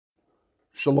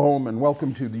Shalom and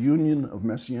welcome to the Union of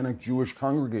Messianic Jewish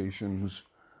Congregations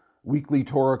weekly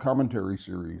Torah commentary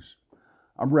series.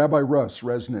 I'm Rabbi Russ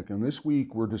Resnick, and this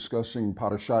week we're discussing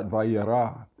Parashat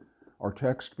Vayera. Our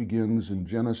text begins in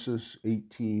Genesis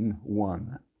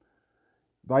 18:1.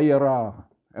 Vayera,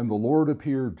 and the Lord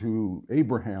appeared to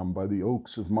Abraham by the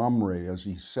oaks of Mamre as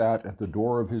he sat at the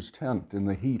door of his tent in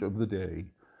the heat of the day.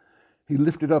 He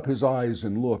lifted up his eyes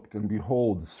and looked, and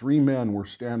behold, 3 men were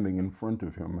standing in front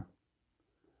of him.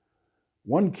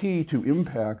 One key to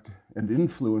impact and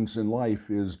influence in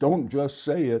life is don't just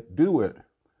say it, do it.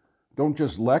 Don't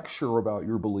just lecture about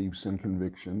your beliefs and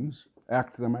convictions,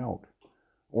 act them out.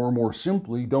 Or more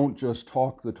simply, don't just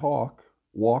talk the talk,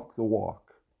 walk the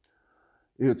walk.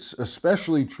 It's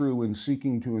especially true in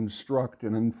seeking to instruct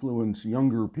and influence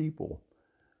younger people.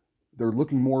 They're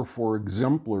looking more for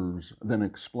exemplars than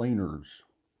explainers.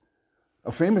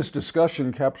 A famous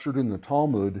discussion captured in the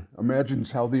Talmud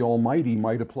imagines how the Almighty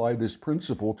might apply this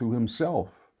principle to himself.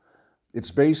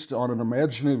 It's based on an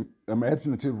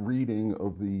imaginative reading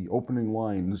of the opening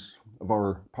lines of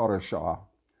our parashah.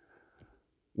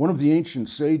 One of the ancient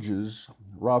sages,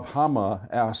 Rav Hama,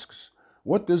 asks,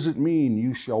 "What does it mean,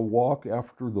 you shall walk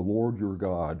after the Lord your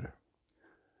God?"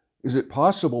 Is it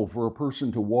possible for a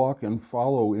person to walk and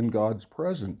follow in God's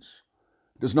presence?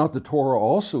 Does not the Torah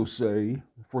also say,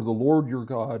 "For the Lord your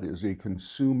God is a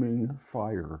consuming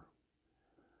fire"?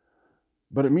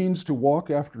 But it means to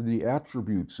walk after the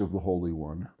attributes of the Holy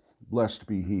One, blessed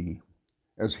be He,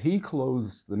 as He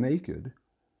clothes the naked.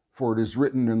 For it is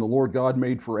written, "And the Lord God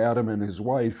made for Adam and his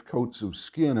wife coats of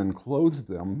skin and clothed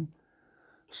them,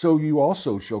 so you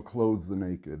also shall clothe the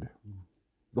naked."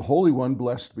 The Holy One,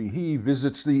 blessed be He,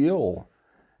 visits the ill,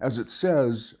 as it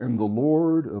says, "And the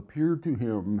Lord appeared to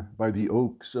him by the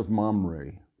oaks of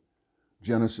Mamre,"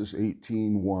 Genesis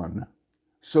 18:1.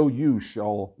 So you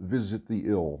shall visit the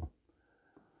ill.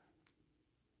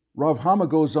 Rav Hama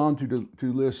goes on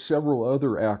to list several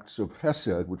other acts of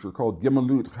Hesed, which are called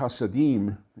Gemalut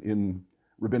Chasadim in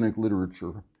rabbinic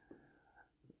literature,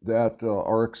 that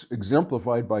are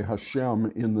exemplified by Hashem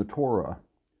in the Torah.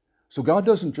 So God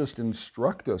doesn't just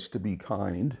instruct us to be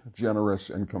kind,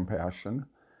 generous, and compassionate,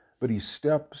 but He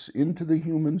steps into the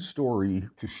human story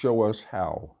to show us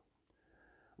how.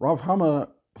 Rav Hama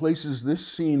places this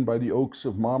scene by the oaks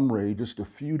of Mamre just a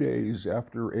few days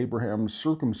after Abraham's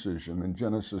circumcision in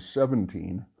Genesis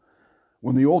 17,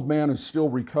 when the old man is still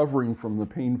recovering from the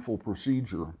painful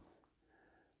procedure.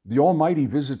 The Almighty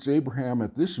visits Abraham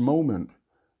at this moment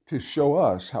to show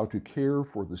us how to care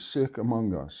for the sick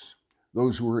among us,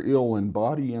 those who are ill in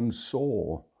body and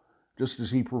soul, just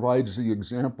as He provides the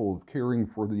example of caring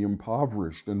for the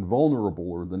impoverished and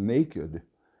vulnerable or the naked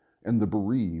and the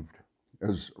bereaved.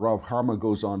 As Rav Hama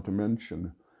goes on to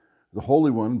mention, the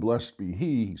Holy One, blessed be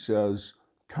He, says,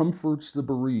 comforts the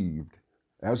bereaved,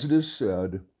 as it is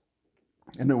said,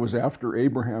 and it was after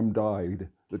Abraham died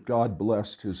that God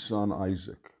blessed his son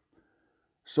Isaac.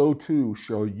 So too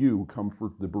shall you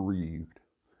comfort the bereaved.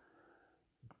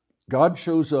 God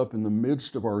shows up in the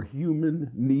midst of our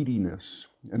human neediness,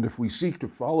 and if we seek to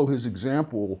follow His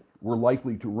example, we're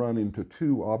likely to run into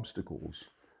 2 obstacles.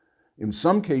 In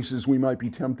some cases, we might be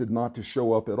tempted not to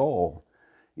show up at all,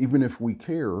 even if we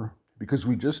care, because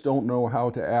we just don't know how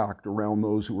to act around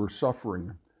those who are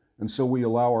suffering, and so we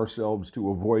allow ourselves to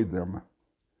avoid them.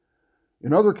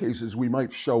 In other cases, we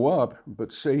might show up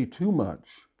but say too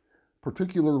much,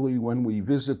 particularly when we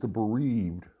visit the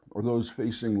bereaved or those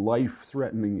facing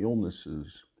life-threatening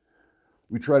illnesses.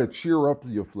 We try to cheer up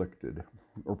the afflicted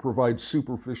or provide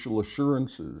superficial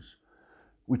assurances.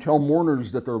 We tell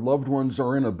mourners that their loved ones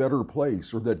are in a better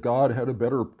place or that God had a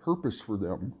better purpose for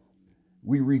them.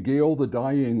 We regale the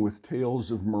dying with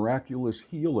tales of miraculous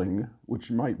healing, which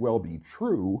might well be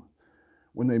true,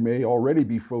 when they may already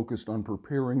be focused on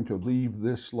preparing to leave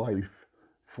this life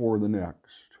for the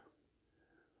next.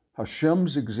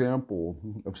 Hashem's example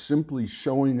of simply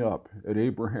showing up at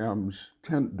Abraham's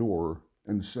tent door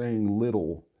and saying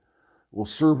little will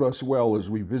serve us well as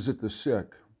we visit the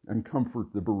sick and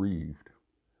comfort the bereaved.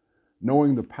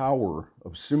 Knowing the power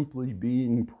of simply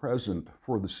being present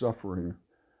for the suffering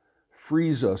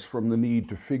frees us from the need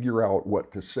to figure out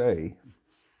what to say.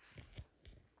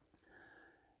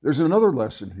 There's another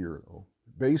lesson here, though,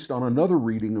 based on another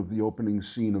reading of the opening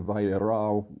scene of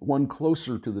Vayera, one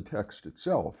closer to the text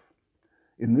itself.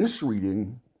 In this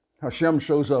reading, Hashem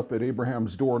shows up at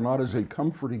Abraham's door not as a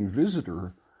comforting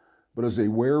visitor, but as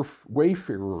a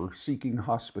wayfarer seeking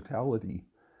hospitality.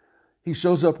 He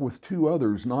shows up with 2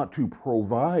 others, not to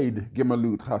provide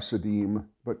Gemalut Chasadim,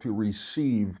 but to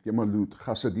receive Gemalut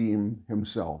Chasadim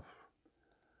himself.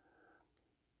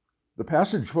 The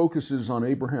passage focuses on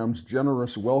Abraham's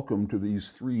generous welcome to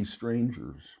these three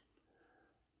strangers.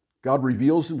 God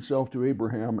reveals himself to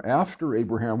Abraham after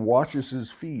Abraham washes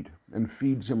his feet and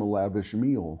feeds him a lavish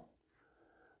meal.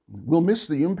 We'll miss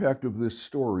the impact of this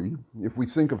story if we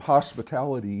think of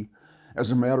hospitality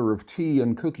as a matter of tea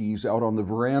and cookies out on the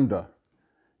veranda.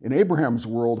 In Abraham's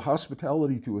world,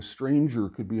 hospitality to a stranger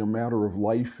could be a matter of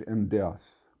life and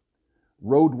death.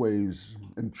 Roadways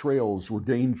and trails were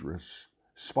dangerous,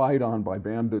 spied on by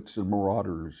bandits and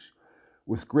marauders,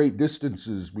 with great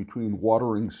distances between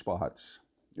watering spots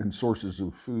and sources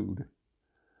of food.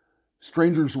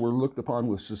 Strangers were looked upon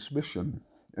with suspicion,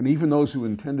 and even those who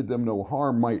intended them no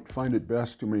harm might find it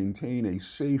best to maintain a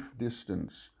safe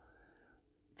distance,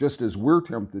 just as we're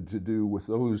tempted to do with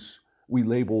those we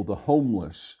label the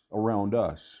homeless around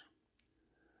us.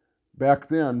 Back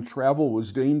then, travel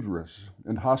was dangerous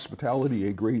and hospitality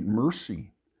a great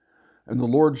mercy, and the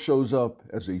Lord shows up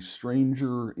as a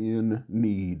stranger in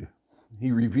need.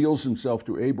 He reveals himself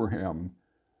to Abraham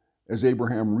as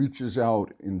Abraham reaches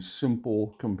out in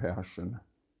simple compassion.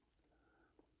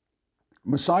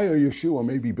 Messiah Yeshua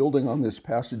may be building on this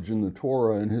passage in the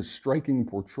Torah in his striking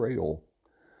portrayal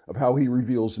of how he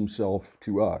reveals himself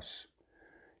to us.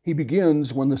 He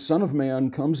begins, when the Son of Man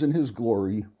comes in his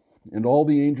glory and all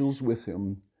the angels with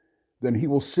him, then he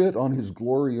will sit on his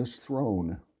glorious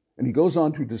throne. And he goes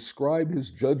on to describe his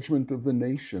judgment of the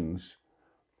nations,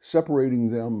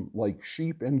 separating them like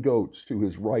sheep and goats to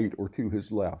his right or to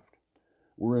his left.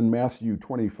 We're in Matthew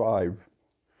 25,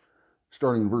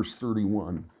 starting in verse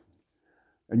 31.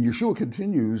 And Yeshua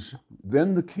continues,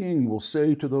 then the king will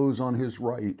say to those on his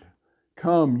right,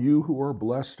 come, you who are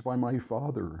blessed by my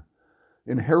Father.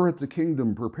 Inherit the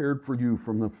kingdom prepared for you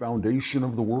from the foundation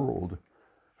of the world.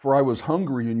 For I was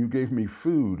hungry, and you gave me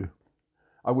food.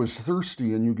 I was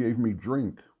thirsty, and you gave me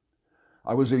drink.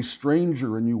 I was a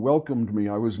stranger, and you welcomed me.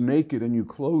 I was naked, and you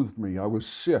clothed me. I was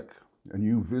sick, and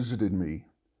you visited me.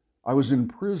 I was in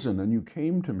prison, and you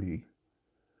came to me.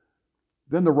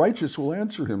 Then the righteous will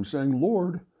answer him, saying,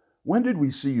 Lord, when did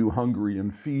we see you hungry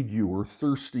and feed you, or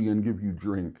thirsty and give you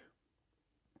drink?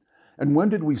 And when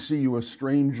did we see you a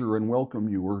stranger and welcome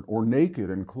you, or naked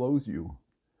and clothe you?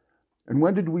 And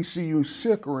when did we see you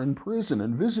sick or in prison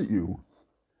and visit you?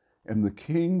 And the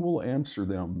king will answer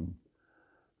them,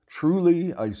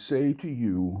 truly I say to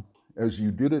you, as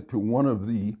you did it to one of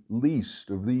the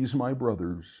least of these my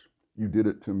brothers, you did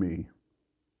it to me.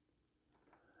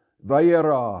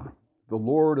 Vayera, the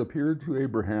Lord appeared to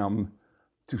Abraham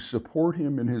to support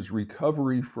him in his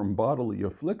recovery from bodily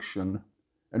affliction,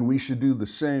 and we should do the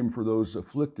same for those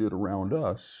afflicted around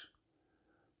us.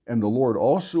 And the Lord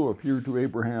also appeared to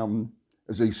Abraham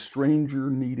as a stranger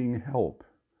needing help,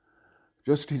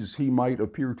 just as he might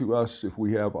appear to us if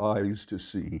we have eyes to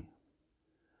see.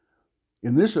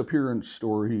 In this appearance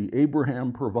story,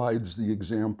 Abraham provides the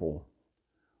example,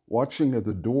 watching at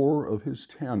the door of his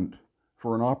tent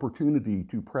for an opportunity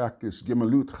to practice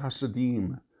Gemilut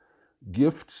Chasadim,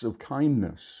 gifts of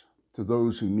kindness to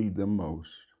those who need them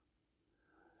most.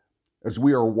 As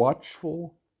we are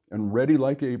watchful and ready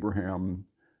like Abraham,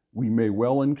 we may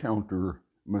well encounter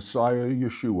Messiah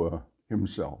Yeshua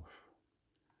himself.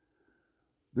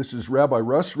 This is Rabbi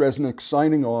Russ Resnick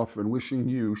signing off and wishing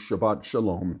you Shabbat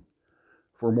Shalom.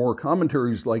 For more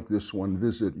commentaries like this one,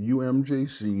 visit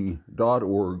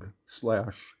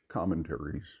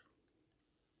umjc.org/commentaries.